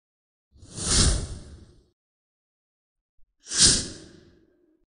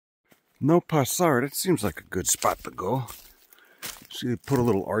No passard. It seems like a good spot to go. See, they put a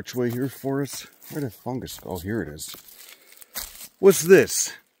little archway here for us. Where did fungus go? Oh, here it is. What's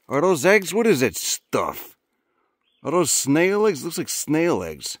this? Are those eggs? What is that stuff? Are those snail eggs? Looks like snail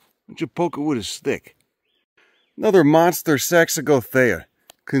eggs. Why don't you poke it with a stick? Another monster Saxagothea.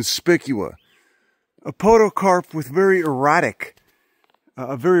 Conspicua. A podocarp with a very erotic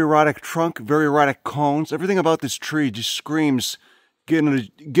trunk, very erotic cones. Everything about this tree just screams, get in a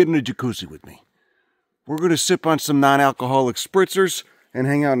jacuzzi with me. We're going to sip on some non-alcoholic spritzers and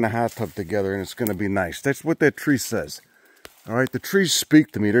hang out in the hot tub together, and it's going to be nice. That's what that tree says. All right, the trees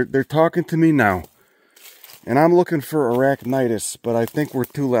speak to me. They're talking to me now. And I'm looking for arachnitis, but I think we're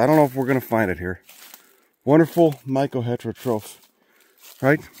too late. I don't know if we're going to find it here. Wonderful mycoheterotroph,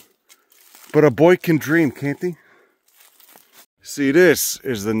 right? But a boy can dream, can't he? See, this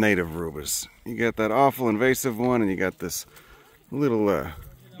is the native rubus. You got that awful invasive one, and you got this little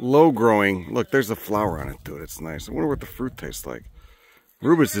low-growing. Look, there's a flower on it, too. It's nice. I wonder what the fruit tastes like.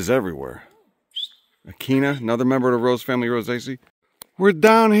 Rubus is everywhere. Echina, another member of the rose family, Rosaceae. We're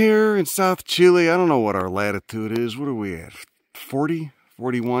down here in South Chile. I don't know what our latitude is. What are we at? 40?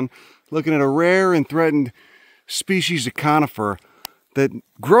 41? Looking at a rare and threatened species of conifer that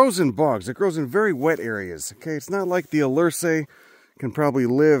grows in bogs. It grows in very wet areas. Okay, it's not like the Alerce can probably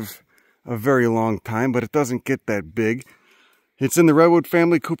live a very long time, but it doesn't get that big. It's in the redwood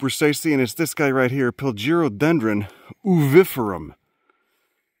family, cupressoides, and it's this guy right here, Pilgerodendron uviferum.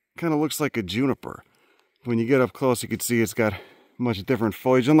 Kind of looks like a juniper. When you get up close, you can see it's got much different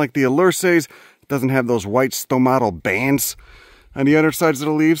foliage. Unlike the Alerces, it doesn't have those white stomatal bands on the undersides of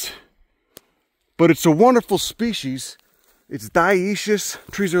the leaves. But it's a wonderful species. It's dioecious.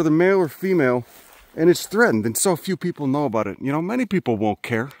 Trees are either male or female, and it's threatened, and so few people know about it. You know, many people won't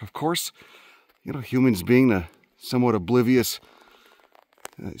care, of course. You know, humans being the somewhat oblivious,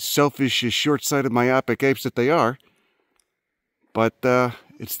 selfish, short-sighted, myopic apes that they are. But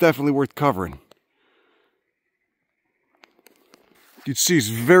it's definitely worth covering. You can see it's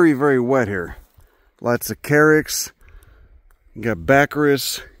very, very wet here. Lots of carex. You got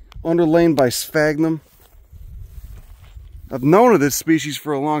baccharis, underlain by sphagnum. I've known of this species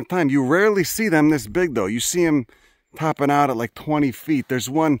for a long time. You rarely see them this big, though. You see them topping out at like 20 feet. There's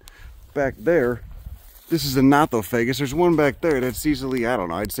one back there. This is a Nothophagus. There's one back there that's easily, I don't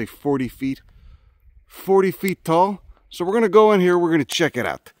know, I'd say 40 feet. 40 feet tall. So we're going to go in here. We're going to check it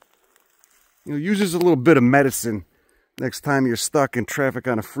out. You know, uses a little bit of medicine next time you're stuck in traffic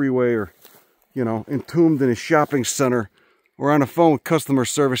on a freeway, or, you know, entombed in a shopping center, or on a phone with customer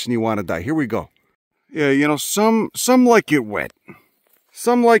service and you want to die. Here we go. Yeah, you know, some like it wet.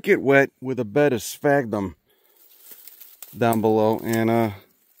 Some like it wet with a bed of sphagnum down below, and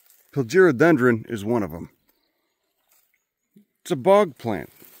Pilgerodendron is one of them. It's a bog plant.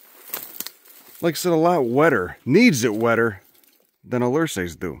 Like I said, a lot wetter. Needs it wetter than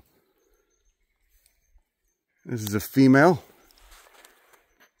Alerces do. This is a female.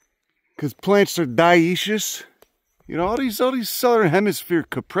 Because plants are dioecious. You know, all these southern hemisphere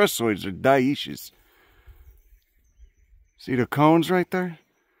cupressoides are dioecious. See the cones right there?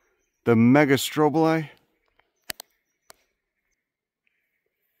 The megastrobili.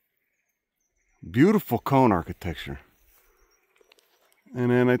 Beautiful cone architecture.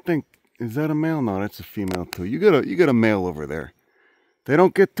 And then I think, is that a male? No, that's a female too. You got a male over there. They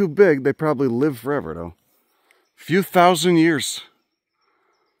don't get too big. They probably live forever though. Few thousand years.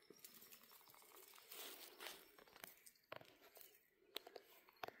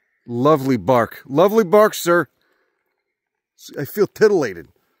 Lovely bark. Lovely bark, sir. I feel titillated.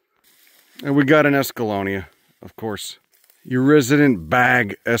 And we got an Escallonia, of course. Your resident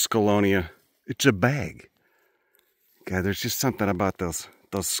bag Escallonia. It's a bag. God, there's just something about those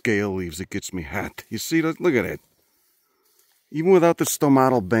scale leaves that gets me hot. You see, look at it. Even without the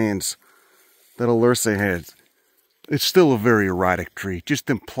stomatal bands that Alerce has, it's still a very erotic tree. It just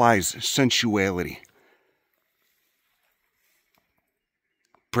implies sensuality.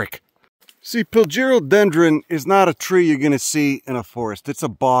 Prick. See, Pilgerodendron is not a tree you're going to see in a forest. It's a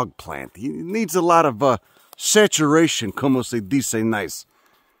bog plant. It needs a lot of saturation, como se dice nice.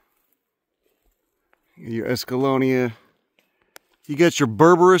 Your Escallonia. You got your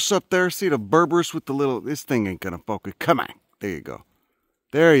Berberis up there. See the Berberis with the little... This thing ain't going to focus. Come on. There you go.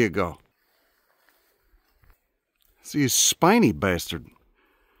 There you go. See a spiny bastard.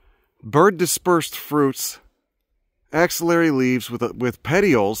 Bird dispersed fruits. Axillary leaves with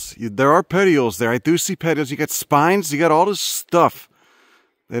petioles. There are petioles there. I do see petioles. You got spines. You got all this stuff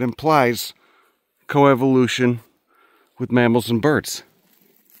that implies coevolution with mammals and birds.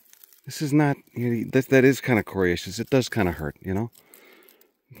 This is not, you know, that is kind of coriaceous. It does kind of hurt, you know.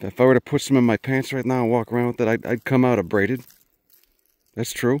 If I were to put some in my pants right now and walk around with it, I'd come out abraded.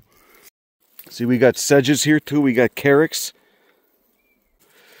 That's true. See, we got sedges here too. We got carex.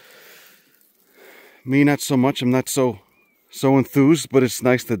 Me, not so much. I'm not so enthused, but it's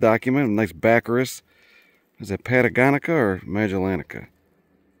nice to document. A nice Baccharis. Is it Patagonica or Magellanica?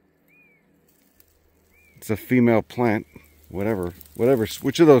 It's a female plant. Whatever,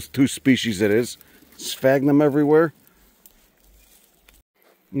 which of those two species it is. Sphagnum everywhere.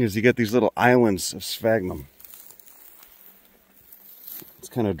 Because you get these little islands of sphagnum. It's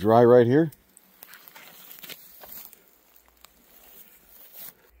kind of dry right here.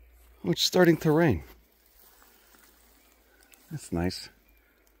 Oh, it's starting to rain. That's nice.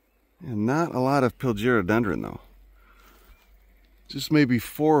 And not a lot of Pilgerodendron though. Just maybe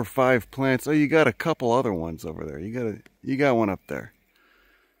 4 or 5 plants. Oh, you got a couple other ones over there. You got one up there.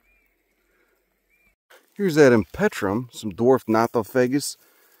 Here's that Impetrum, some dwarf Nothofagus.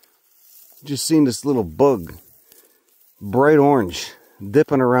 Just seen this little bug, bright orange,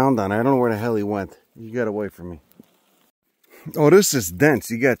 dipping around on it. I don't know where the hell he went. You got away from me. Oh, this is dense.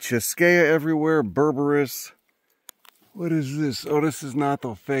 You got Chescea everywhere, Berberis. What is this? Oh, this is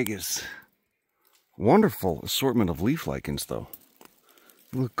Nothofagus. Wonderful assortment of leaf lichens, though.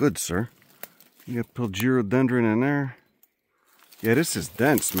 You look good, sir. You got Pilgerodendron in there. Yeah, this is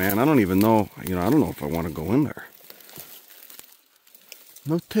dense, man. I don't even know, I don't know if I want to go in there.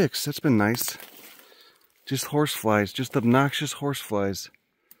 No ticks. That's been nice. Just horseflies. Just obnoxious horseflies.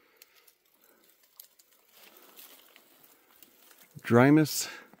 Drymus.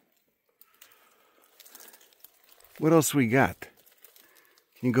 What else we got?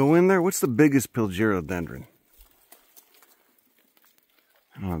 Can you go in there? What's the biggest Pilgerodendron?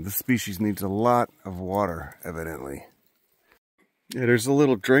 I don't know. This species needs a lot of water, evidently. Yeah, there's a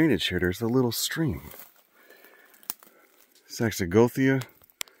little drainage here. There's a little stream. Saxagothia.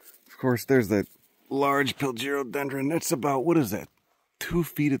 Of course, there's that large Pilgerodendron. That's about, what is that? 2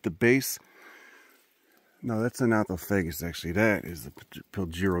 feet at the base? No, that's an Nothofagus, actually. That is the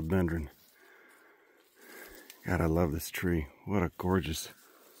Pilgerodendron. God, I love this tree. What a gorgeous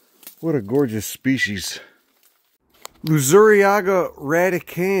species. Luzuriaga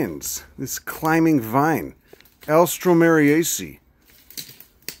radicans. This climbing vine. Alstromeriaceae.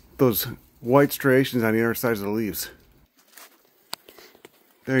 Those white striations on the inner sides of the leaves.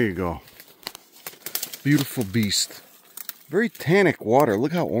 There you go. Beautiful beast. Very tannic water.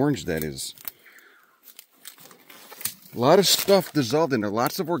 Look how orange that is. A lot of stuff dissolved in there.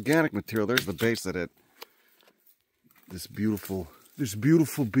 Lots of organic material. There's the base of it. This beautiful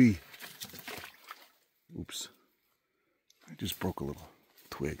bee. Oops. I just broke a little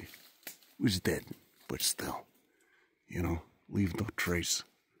twig. It was dead, but still. Leave no trace.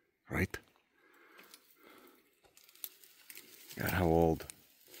 Right? God, how old?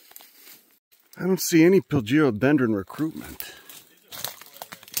 I don't see any Pilgerodendron recruitment.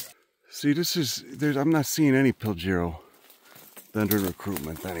 See, I'm not seeing any Pilgerodendron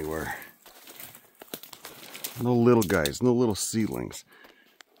recruitment anywhere. No little guys, no little seedlings.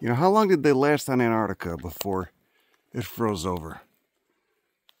 How long did they last on Antarctica before it froze over?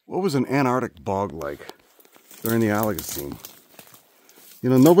 What was an Antarctic bog like during the Oligocene?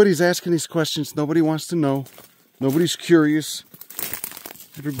 Nobody's asking these questions. Nobody wants to know. Nobody's curious.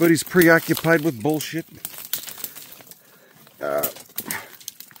 Everybody's preoccupied with bullshit. Look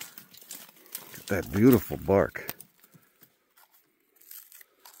at that beautiful bark.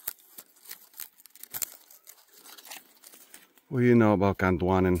 What do you know about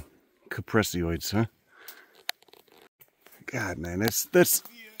Gondwanan cupressoides, huh? God, man, that's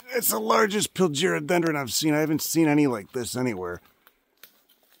the largest Pilgerodendron I've seen. I haven't seen any like this anywhere.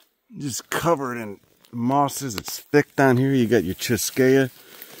 Just covered in mosses. It's thick down here. You got your Chescea,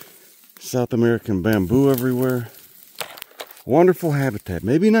 South American bamboo everywhere. Wonderful habitat.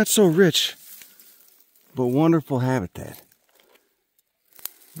 Maybe not so rich, but wonderful habitat.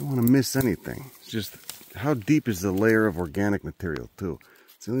 You don't want to miss anything. It's just, how deep is the layer of organic material too?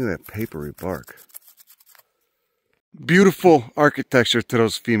 See, look at that papery bark. Beautiful architecture to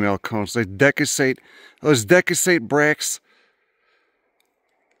those female cones. Those decussate bracts.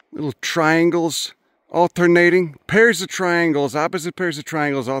 Little triangles alternating. Pairs of triangles, opposite pairs of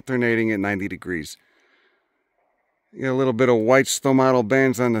triangles alternating at 90 degrees. You got a little bit of white stomatal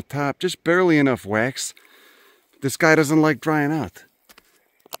bands on the top. Just barely enough wax. This guy doesn't like drying out.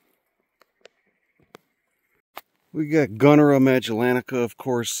 We got Gunnera magellanica, of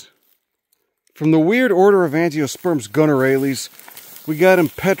course. From the weird order of angiosperms Gunnerales, we got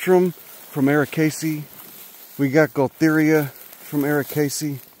Impetrum from Ericaceae. We got Gaultheria from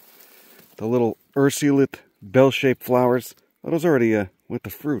Ericaceae. The little ursulate, bell-shaped flowers. Oh, those already with the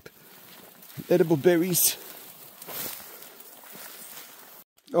fruit. Edible berries.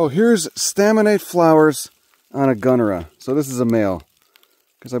 Oh, here's staminate flowers on a gunnera. So this is a male,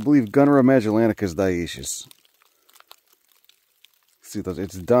 because I believe Gunnera magellanica is dioecious. See those?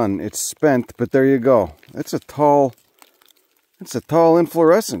 It's done. It's spent, but there you go. It's a tall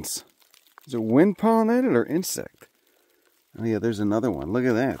inflorescence. Is it wind pollinated or insect? Oh yeah, there's another one. Look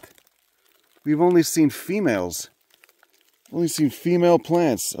at that. We've only seen females. Only seen female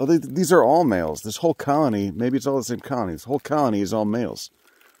plants. Oh, these are all males. This whole colony, maybe it's all the same colony. This whole colony is all males.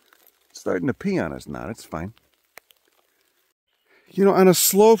 It's starting to pee on us now. That's fine. You know, on the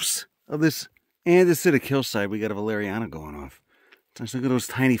slopes of this andesitic hillside, we got a valeriana going off. Let's look at those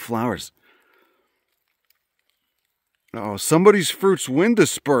tiny flowers. Oh, somebody's fruit's wind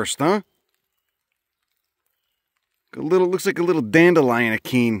dispersed, huh? Looks like a little dandelion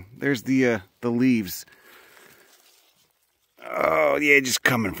akene. There's the leaves. Oh yeah, just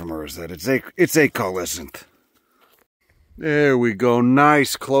coming from her. It's acaulescent. There we go.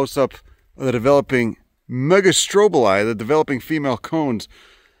 Nice close up of the developing megastrobili, the developing female cones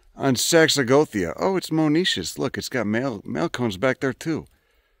on Saxagothia. Oh, it's monoecious. Look, it's got male cones back there too.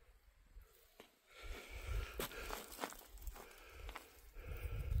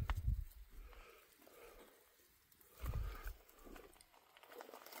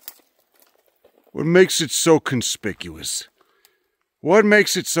 What makes it so conspicuous? What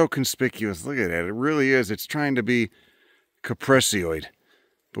makes it so conspicuous? Look at that. It really is. It's trying to be cupressoid.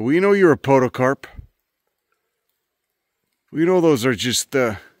 But we know you're a podocarp. We know those are just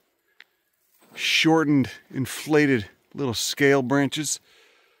shortened, inflated little scale branches.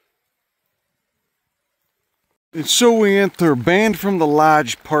 And so we enter Banned from the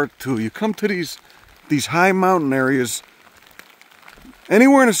Lodge Part 2. You come to these high mountain areas.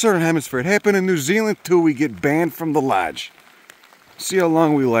 Anywhere in the Southern Hemisphere. It happened in New Zealand too. We get banned from the lodge. See how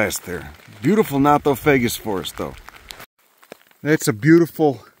long we last there. Beautiful Nothofagus forest though. That's a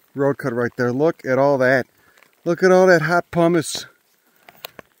beautiful road cut right there. Look at all that. Look at all that hot pumice.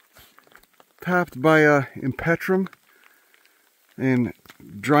 Topped by Impetrum and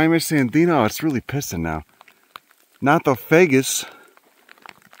Drymus andina. Oh, it's really pissing now. Nothofagus.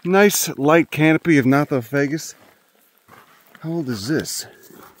 Nice light canopy of Nothofagus. How old is this?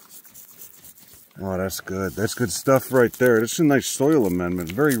 Oh, that's good. That's good stuff right there. This is a nice soil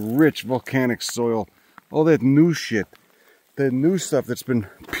amendment. Very rich volcanic soil. All that new shit. That new stuff that's been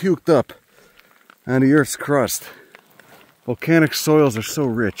puked up on the Earth's crust. Volcanic soils are so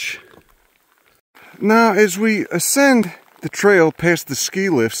rich. Now, as we ascend the trail past the ski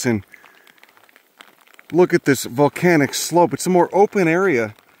lifts and look at this volcanic slope, it's a more open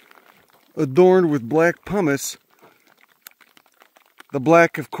area adorned with black pumice. The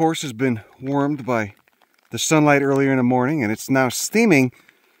black, of course, has been warmed by the sunlight earlier in the morning, and it's now steaming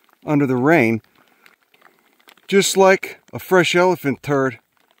under the rain, just like a fresh elephant turd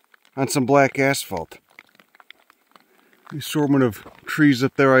on some black asphalt. The assortment of trees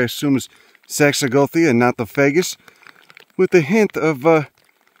up there, I assume, is Saxagothia and Nothofagus, with a hint of the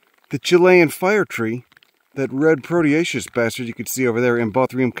Chilean fire tree, that red proteaceous bastard you can see over there,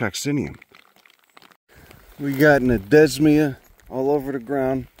 Embothrium coccineum. We got an Adesmia all over the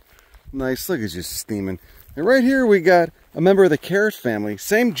ground. Nice, look, it's just steaming. And right here we got a member of the carrot family.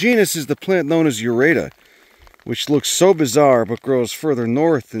 Same genus as the plant known as Ureta, which looks so bizarre but grows further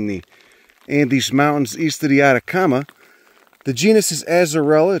north in the Andes Mountains east of the Atacama. The genus is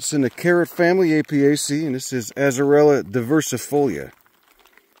Azarella. It's in the carrot family, Apiaceae, and this is Azarella diversifolia.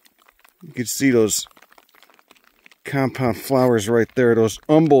 You can see those compound flowers right there, those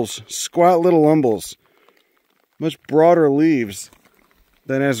umbels, squat little umbels. Much broader leaves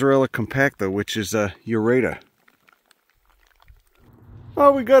than Azarella compacta, which is Ureta.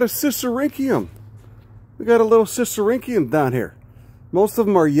 Oh, we got a Cicericium. We got a little Cicericium down here. Most of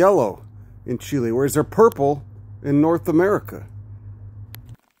them are yellow in Chile, whereas they're purple in North America.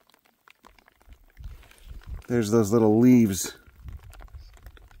 There's those little leaves.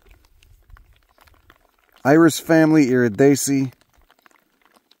 Iris family, Iridaceae.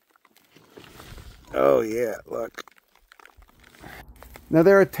 Oh yeah, look. Now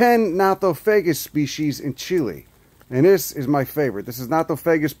there are 10 Nothofagus species in Chile. And this is my favorite. This is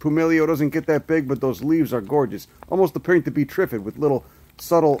Nothofagus pumilio. It doesn't get that big, but those leaves are gorgeous. Almost appearing to be triffid with little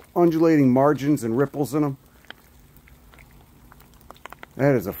subtle undulating margins and ripples in them.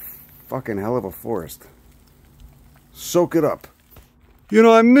 That is a fucking hell of a forest. Soak it up. You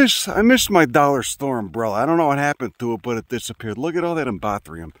know, I miss my dollar store umbrella. I don't know what happened to it, but it disappeared. Look at all that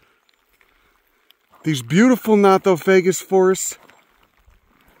Embothrium. These beautiful Nothofagus forests.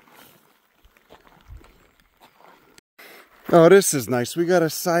 Oh, this is nice. We got a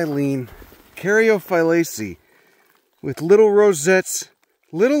silene Caryophyllaceae with little rosettes,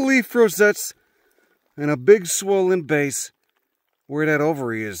 little leaf rosettes, and a big swollen base where that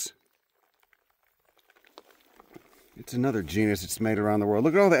ovary is. It's another genus that's made around the world.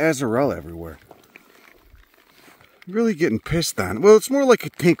 Look at all the azarella everywhere. I'm really getting pissed on. Well, it's more like a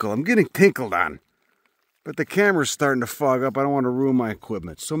tinkle. I'm getting tinkled on. But the camera's starting to fog up. I don't want to ruin my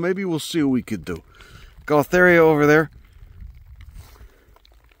equipment. So maybe we'll see what we could do. Gaultheria over there.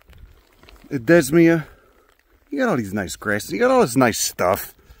 Edesmia. You got all these nice grasses. You got all this nice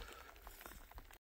stuff.